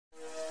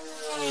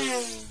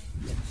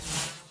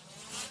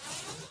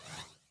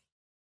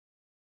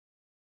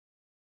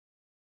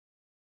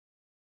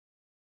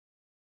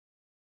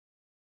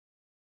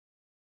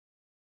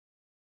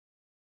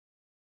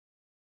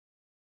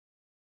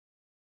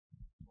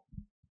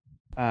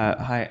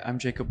Hi, I'm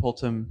Jacob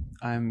Holtom.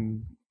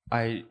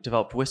 I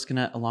developed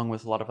WISCANet along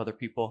with a lot of other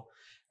people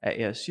at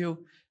ASU.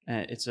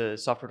 It's a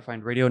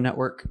software-defined radio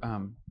network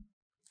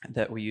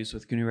that we use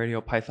with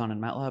GNURadio, Python,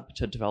 and MATLAB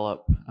to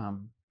develop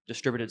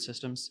distributed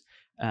systems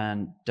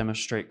and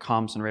demonstrate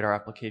comms and radar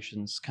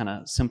applications kind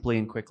of simply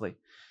and quickly.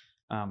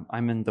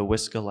 I'm in the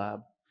WISCA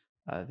lab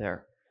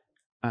there.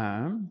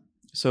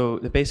 So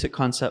the basic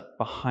concept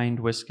behind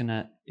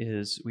WISCANet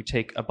is we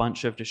take a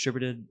bunch of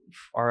distributed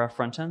RF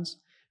front ends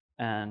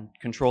and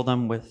control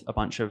them with a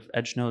bunch of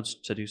edge nodes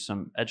to do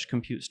some edge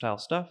compute style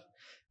stuff.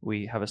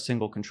 We have a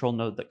single control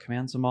node that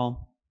commands them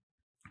all,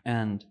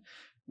 and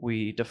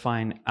we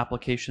define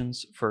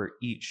applications for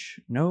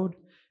each node,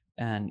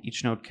 and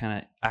each node kind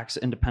of acts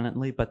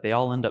independently, but they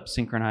all end up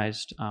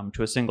synchronized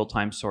to a single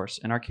time source.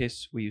 In our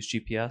case, we use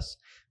GPS,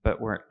 but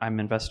I'm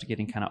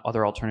investigating kind of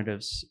other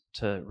alternatives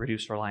to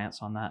reduce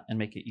reliance on that and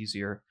make it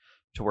easier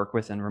to work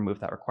with and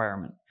remove that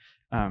requirement.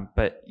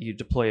 But you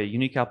deploy a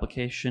unique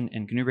application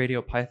in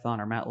GNURadio, Python,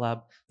 or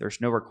MATLAB.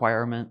 There's no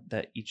requirement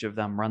that each of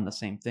them run the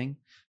same thing.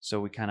 So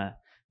we kind of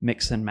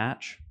mix and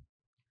match,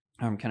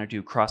 kind of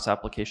do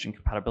cross-application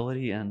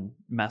compatibility and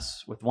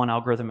mess with one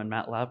algorithm in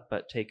MATLAB,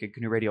 but take a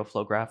GNURadio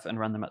flow graph and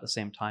run them at the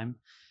same time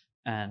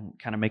and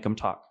kind of make them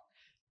talk.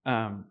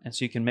 And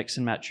so you can mix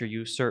and match your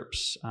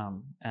usurps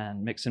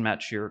and mix and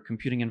match your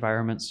computing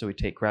environments. So we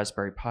take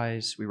Raspberry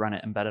Pis, we run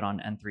it embedded on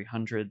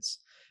N300s,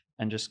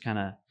 and just kind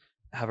of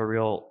have a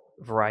real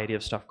variety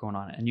of stuff going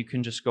on. And you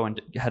can just go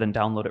ahead and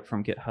download it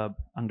from GitHub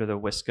under the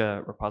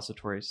WISCA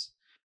repositories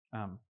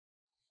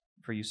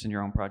for use in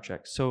your own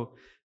project. So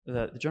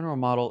the general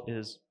model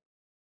is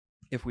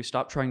if we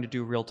stop trying to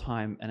do real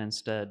time and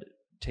instead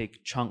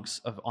take chunks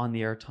of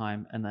on-the-air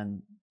time and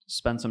then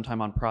spend some time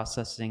on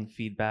processing,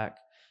 feedback,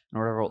 and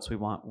whatever else we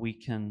want, we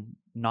can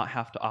not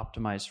have to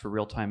optimize for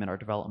real time in our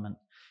development,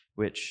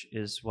 which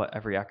is what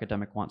every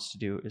academic wants to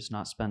do, is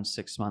not spend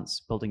 6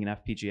 months building an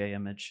FPGA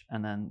image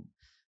and then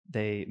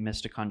they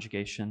missed a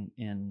conjugation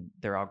in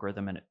their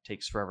algorithm and it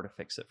takes forever to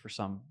fix it for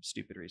some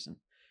stupid reason.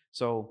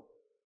 So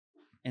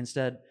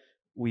instead,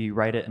 we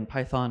write it in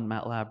Python,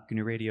 MATLAB,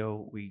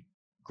 GNURadio. We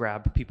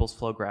grab people's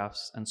flow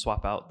graphs and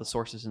swap out the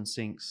sources and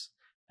sinks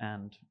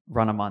and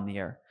run them on the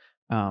air.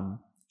 And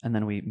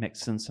then we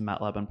mix in some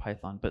MATLAB and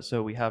Python. But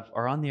so we have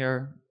our on the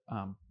air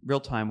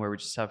real time where we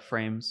just have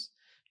frames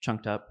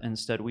chunked up.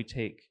 Instead, we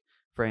take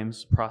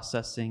frames,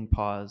 processing,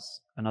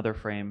 pause, another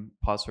frame,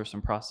 pause for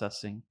some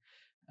processing,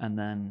 and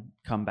then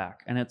come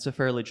back. And it's a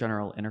fairly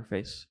general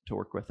interface to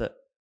work with it.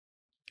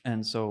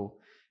 And so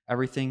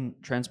everything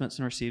transmits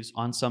and receives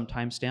on some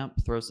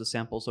timestamp, throws the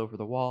samples over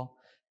the wall,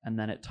 and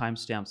then it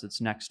timestamps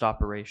its next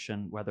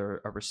operation,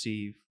 whether a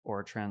receive or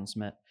a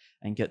transmit,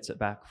 and gets it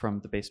back from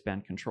the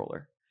baseband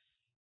controller.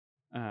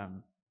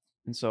 And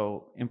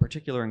so in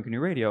particular in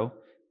GNURadio,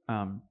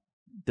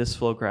 this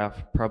flow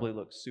graph probably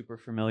looks super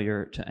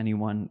familiar to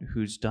anyone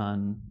who's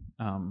done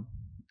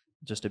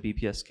just a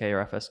BPSK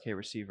or FSK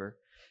receiver.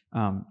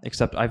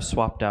 Except I've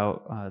swapped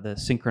out the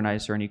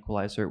synchronizer and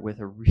equalizer with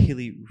a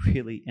really,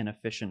 really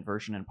inefficient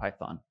version in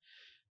Python,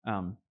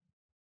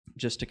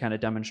 just to kind of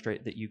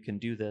demonstrate that you can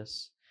do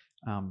this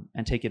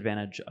and take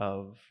advantage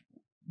of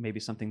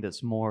maybe something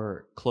that's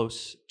more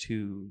close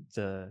to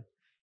the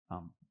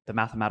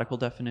mathematical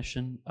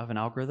definition of an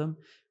algorithm,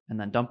 and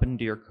then dump it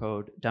into your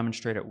code,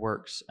 demonstrate it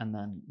works, and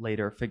then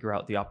later figure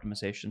out the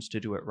optimizations to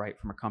do it right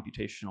from a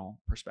computational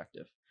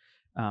perspective.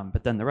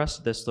 But then the rest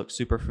of this looks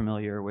super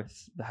familiar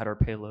with the header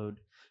payload,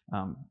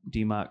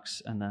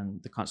 demux, and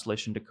then the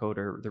constellation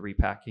decoder, the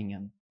repacking,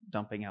 and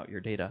dumping out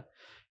your data.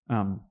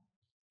 And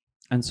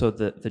so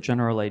the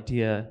general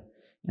idea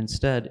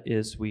instead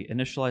is we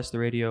initialize the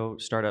radio,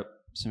 start up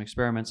some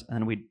experiments, and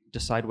then we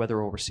decide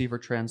whether we'll receive or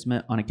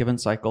transmit on a given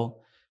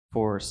cycle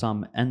for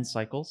some n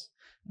cycles.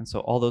 And so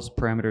all those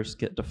parameters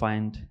get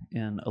defined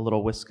in a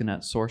little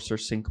WISCAnet source or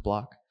sync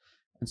block.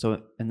 And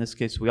so in this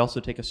case, we also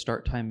take a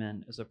start time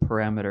in as a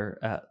parameter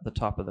at the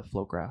top of the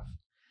flow graph.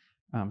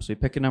 So we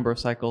pick a number of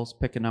cycles,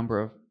 pick a number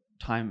of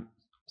time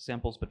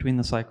samples between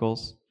the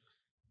cycles.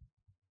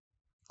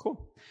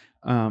 Cool.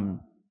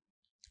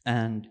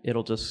 And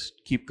it'll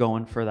just keep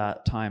going for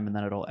that time, and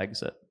then it'll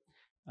exit.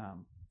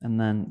 And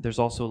then there's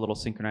also a little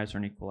synchronizer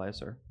and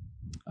equalizer.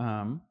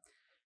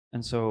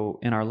 And so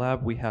in our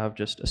lab, we have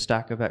just a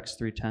stack of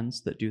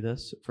X310s that do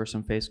this for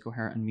some phase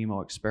coherent and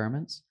MIMO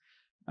experiments.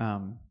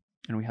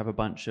 And we have a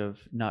bunch of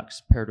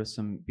NUCs paired with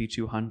some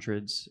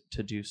B200s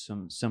to do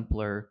some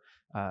simpler,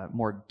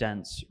 more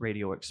dense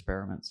radio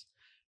experiments.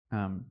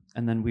 And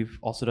then we've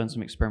also done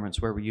some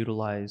experiments where we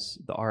utilize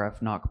the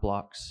RF NOC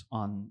blocks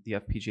on the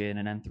FPGA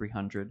and an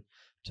N300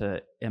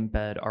 to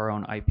embed our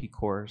own IP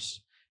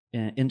cores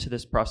into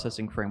this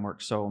processing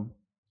framework. So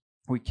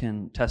we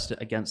can test it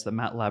against the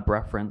MATLAB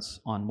reference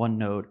on one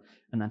node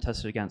and then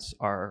test it against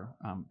our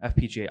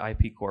FPGA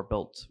IP core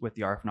built with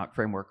the RF NOC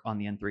framework on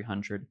the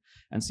N300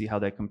 and see how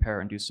they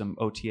compare and do some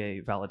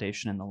OTA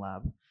validation in the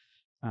lab.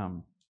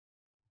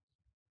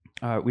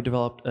 We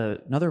developed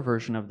another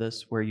version of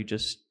this where you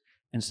just,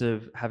 instead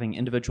of having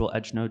individual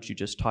edge nodes, you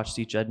just toss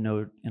each edge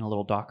node in a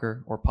little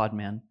Docker or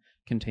Podman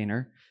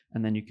container,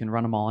 and then you can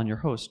run them all on your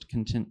host,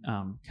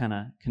 kind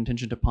of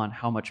contingent upon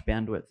how much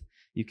bandwidth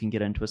you can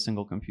get into a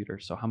single computer.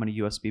 So how many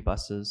USB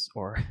buses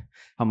or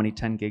how many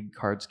 10 gig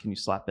cards can you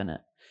slap in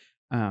it?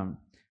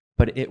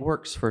 But it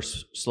works for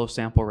slow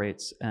sample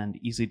rates and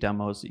easy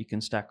demos that you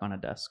can stack on a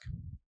desk.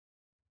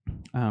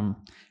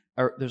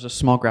 There's a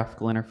small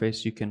graphical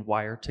interface you can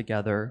wire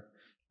together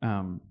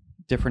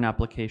different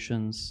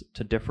applications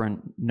to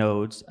different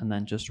nodes and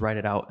then just write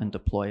it out and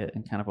deploy it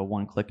in kind of a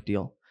one-click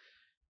deal.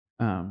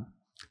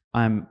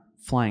 I'm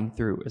flying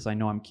through as I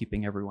know I'm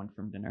keeping everyone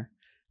from dinner.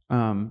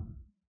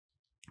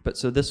 But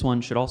so this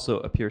one should also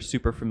appear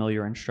super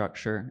familiar in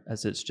structure,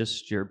 as it's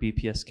just your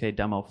BPSK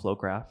demo flow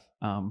graph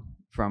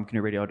from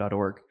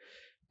GNURadio.org,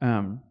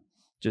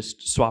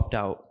 just swapped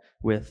out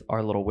with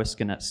our little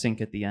WISCAnet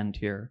sync at the end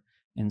here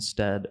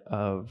instead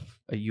of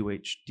a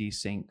UHD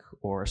sync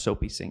or a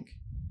SOAPy sync.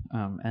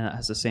 And it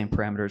has the same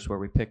parameters where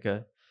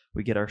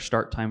we get our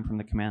start time from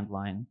the command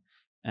line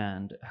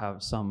and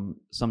have some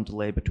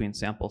delay between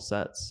sample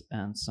sets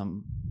and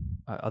some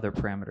other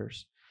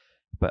parameters.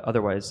 But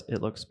otherwise,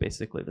 it looks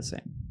basically the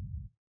same.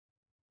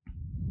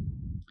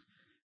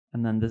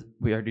 And then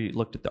we already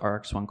looked at the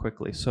RX one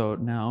quickly. So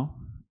now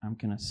I'm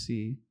going to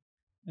see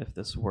if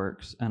this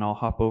works, and I'll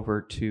hop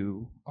over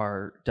to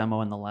our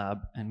demo in the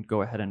lab and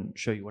go ahead and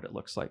show you what it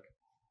looks like.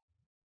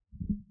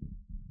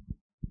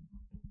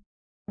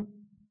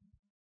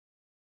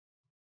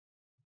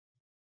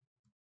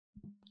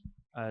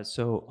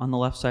 So on the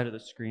left side of the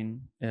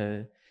screen,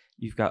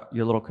 you've got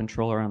your little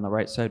controller. On the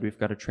right side, we've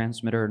got a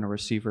transmitter and a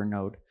receiver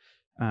node.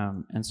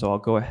 And so I'll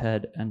go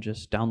ahead and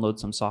just download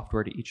some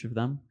software to each of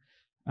them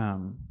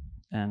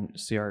and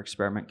see our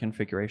experiment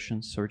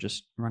configurations. So we're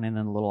just running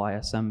in a little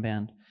ISM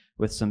band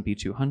with some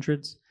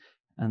B200s,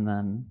 and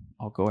then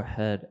I'll go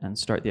ahead and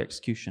start the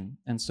execution.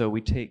 And so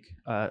we take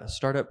a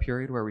startup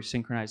period where we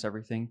synchronize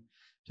everything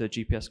to the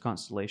GPS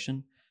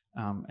constellation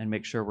and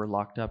make sure we're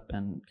locked up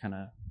and kind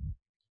of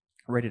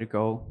ready to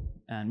go.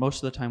 And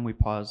most of the time we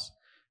pause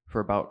for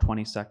about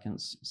 20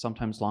 seconds,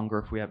 sometimes longer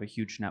if we have a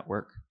huge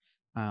network.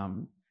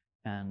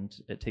 And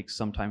it takes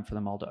some time for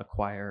them all to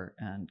acquire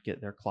and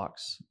get their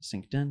clocks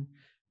synced in.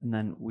 And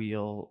then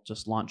we'll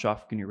just launch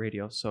off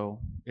GNURadio.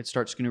 So it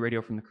starts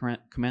GNURadio from the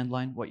command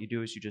line. What you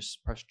do is you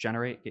just press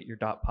generate, get your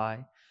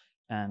 .py,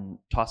 and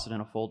toss it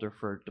in a folder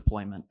for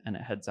deployment, and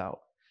it heads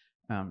out.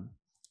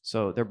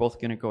 So they're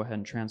both going to go ahead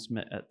and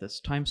transmit at this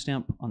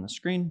timestamp on the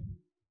screen,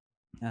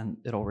 and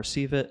it'll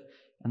receive it,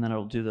 and then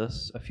it'll do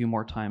this a few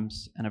more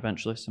times, and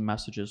eventually some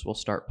messages will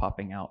start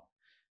popping out.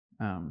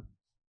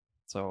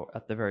 So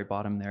at the very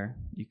bottom there,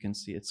 you can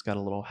see it's got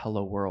a little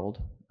hello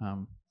world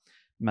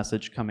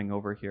message coming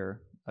over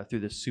here through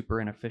this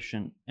super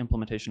inefficient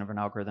implementation of an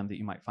algorithm that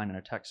you might find in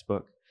a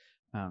textbook.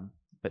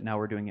 But now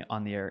we're doing it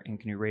on the air in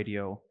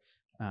GNURadio,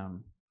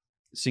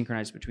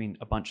 synchronized between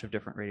a bunch of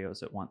different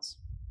radios at once.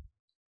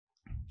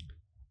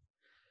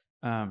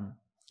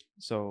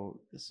 So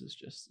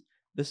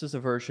this is a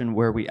version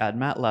where we add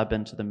MATLAB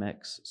into the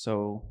mix.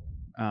 So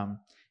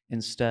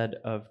instead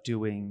of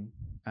doing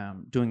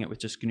it with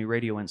just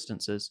GNURadio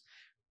instances,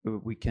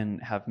 we can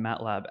have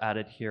MATLAB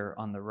added here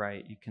on the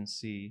right. You can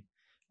see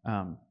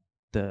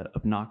the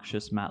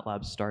obnoxious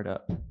MATLAB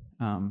startup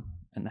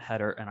in the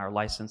header, and our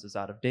license is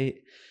out of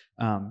date.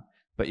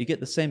 But you get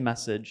the same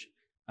message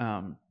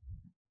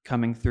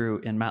coming through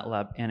in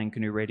MATLAB and in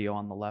GNURadio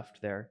on the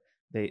left there.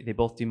 They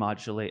both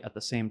demodulate at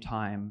the same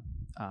time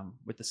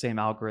with the same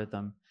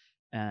algorithm,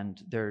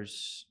 and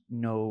there's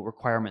no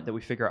requirement that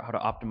we figure out how to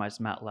optimize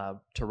MATLAB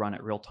to run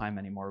at real time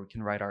anymore. We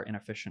can write our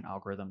inefficient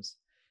algorithms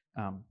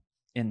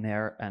in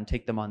there and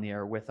take them on the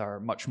air with our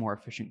much more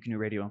efficient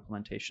GNURadio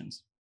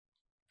implementations.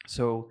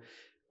 So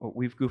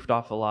we've goofed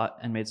off a lot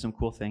and made some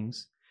cool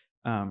things.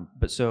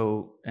 But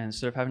so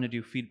instead of having to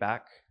do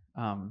feedback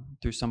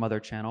through some other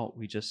channel,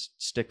 we just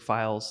stick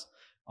files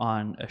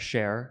on a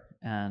share,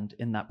 and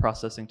in that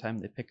processing time,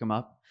 they pick them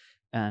up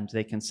and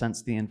they can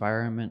sense the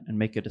environment and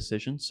make a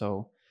decision.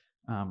 So,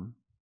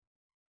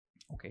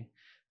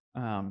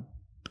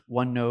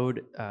 one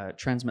node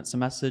transmits a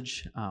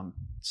message,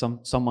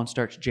 someone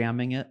starts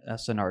jamming it,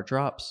 SNR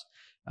drops,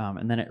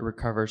 and then it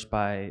recovers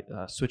by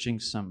switching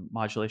some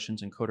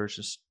modulations and coders,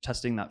 just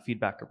testing that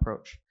feedback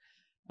approach.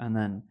 And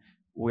then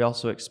we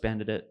also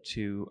expanded it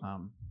to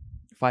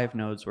 5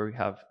 nodes where we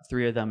have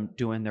 3 of them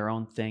doing their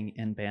own thing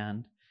in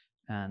band,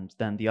 and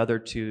then the other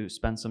 2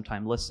 spend some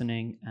time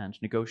listening and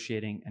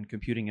negotiating and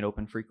computing an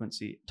open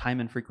frequency, time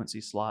and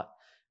frequency slot,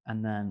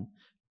 and then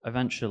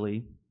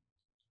eventually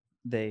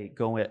they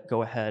go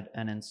ahead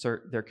and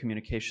insert their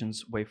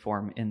communications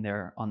waveform in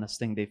there on this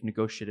thing they've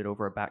negotiated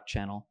over a back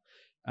channel.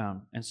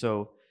 And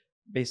so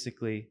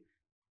basically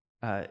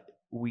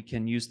we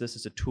can use this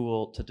as a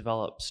tool to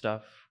develop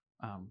stuff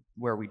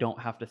where we don't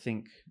have to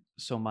think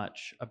so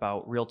much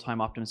about real-time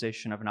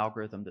optimization of an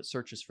algorithm that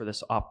searches for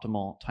this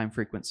optimal time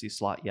frequency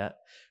slot yet.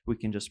 We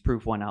can just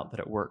prove one out that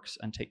it works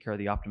and take care of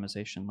the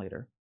optimization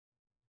later.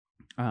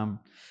 And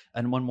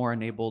one more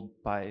enabled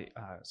by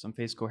some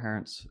phase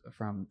coherence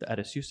from the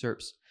EDIS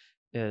usurps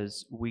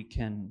is we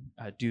can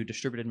do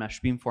distributed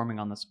mesh beamforming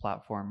on this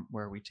platform,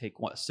 where we take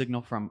a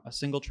signal from a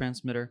single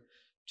transmitter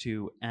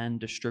to n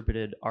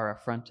distributed RF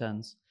front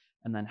ends,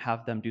 and then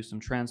have them do some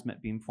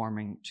transmit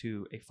beamforming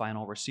to a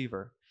final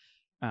receiver.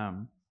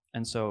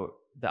 And so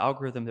the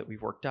algorithm that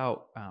we've worked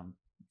out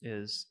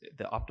is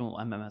the optimal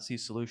MMSE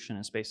solution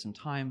in space and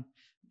time.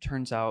 It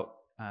turns out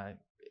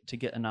to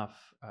get enough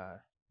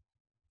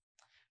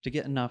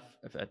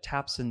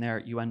taps in there,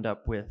 you end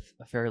up with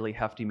a fairly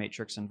hefty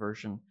matrix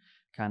inversion,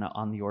 kind of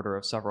on the order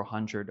of several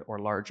hundred or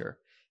larger.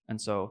 And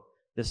so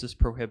this is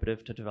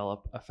prohibitive to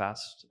develop a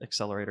fast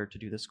accelerator to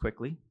do this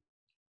quickly.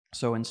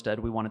 So instead,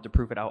 we wanted to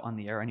prove it out on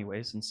the air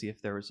anyways and see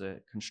if there was a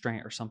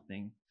constraint or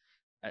something,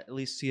 at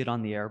least see it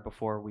on the air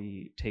before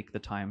we take the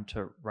time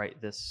to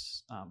write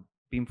this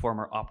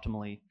beamformer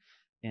optimally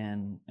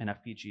in an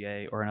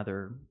FPGA or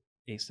another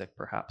ASIC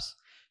perhaps.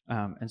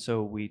 And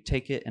so we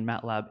take it in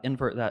MATLAB,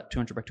 invert that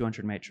 200 by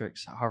 200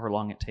 matrix, however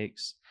long it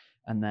takes,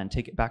 and then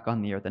take it back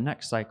on the air the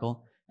next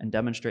cycle and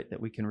demonstrate that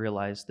we can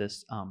realize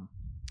this,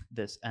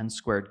 this n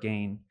squared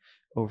gain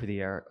over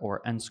the air,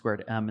 or n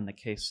squared m in the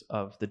case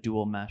of the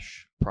dual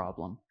mesh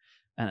problem.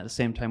 And at the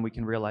same time, we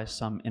can realize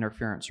some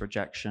interference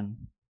rejection.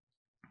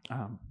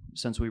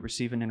 Since we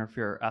receive an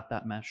interferer at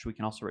that mesh, we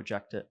can also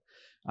reject it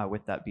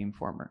with that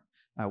beamformer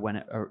when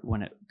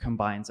it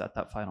combines at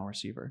that final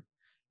receiver.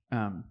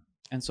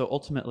 And so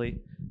ultimately,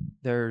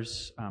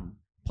 there's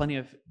plenty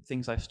of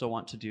things I still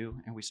want to do,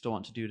 and we still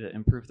want to do to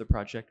improve the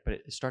project, but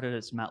it started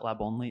as MATLAB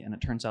only, and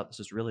it turns out this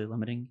is really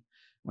limiting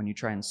when you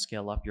try and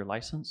scale up your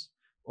license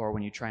or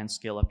when you try and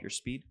scale up your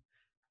speed.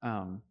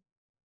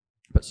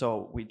 But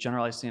so we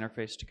generalized the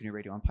interface to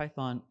GNURadio and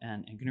Python,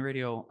 and in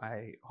GNURadio,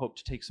 I hope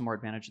to take some more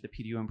advantage of the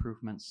PDU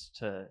improvements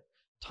to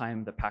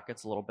time the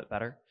packets a little bit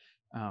better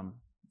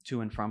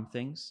to and from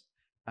things,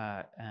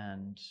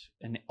 and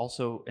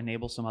also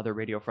enable some other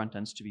radio front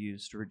ends to be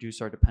used to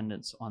reduce our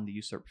dependence on the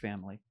USERP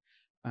family.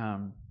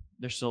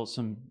 There's still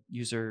some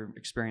user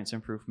experience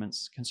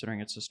improvements,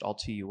 considering it's just all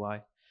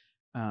TUI,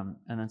 and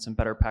then some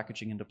better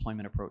packaging and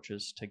deployment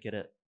approaches to get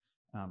it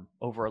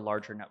over a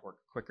larger network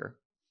quicker.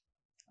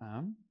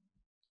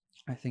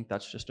 I think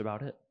that's just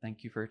about it.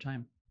 Thank you for your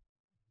time.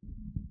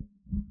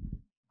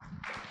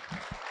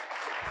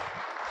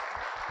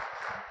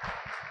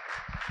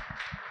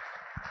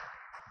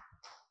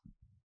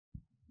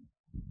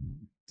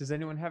 Does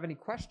anyone have any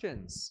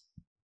questions?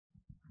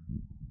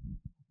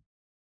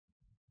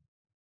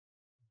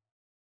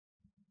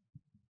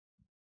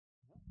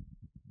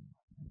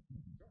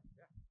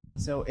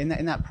 So in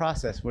that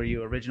process where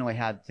you originally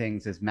had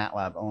things as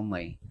MATLAB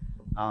only,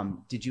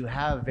 did you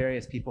have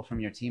various people from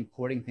your team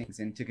porting things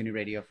into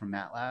GNURadio from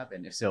MATLAB?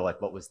 And if so,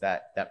 like, what was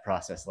that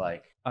process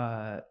like?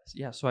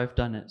 Yeah, so I've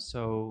done it.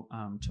 So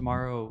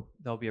tomorrow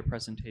there'll be a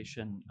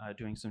presentation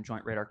doing some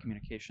joint radar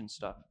communication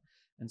stuff.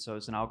 And so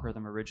it's an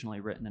algorithm originally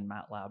written in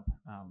MATLAB,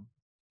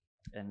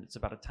 and it's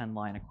about a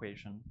 10-line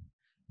equation.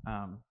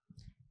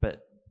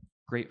 But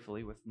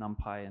gratefully, with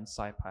NumPy and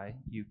SciPy,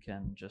 you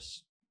can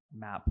just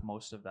map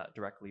most of that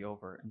directly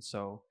over. And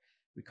so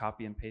we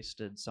copy and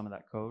pasted some of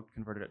that code,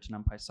 converted it to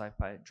NumPy,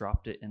 SciPy,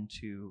 dropped it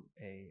into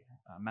a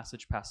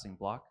message passing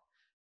block,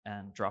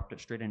 and dropped it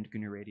straight into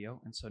GNURadio.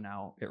 And so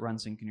now it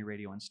runs in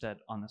GNURadio instead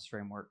on this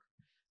framework.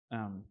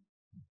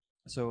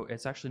 So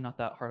it's actually not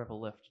that hard of a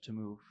lift to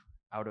move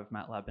out of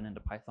MATLAB and into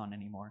Python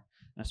anymore.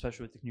 And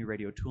especially with the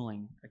GNURadio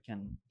tooling, I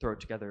can throw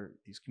together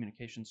these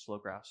communication flow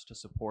graphs to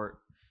support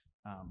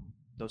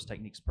those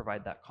techniques,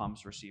 provide that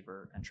comms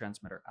receiver and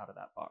transmitter out of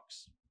that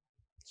box.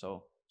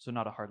 So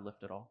not a hard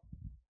lift at all.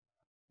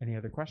 Any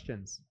other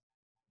questions?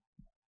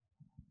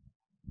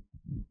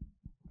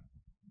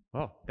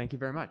 Well, thank you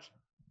very much.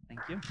 Thank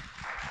you.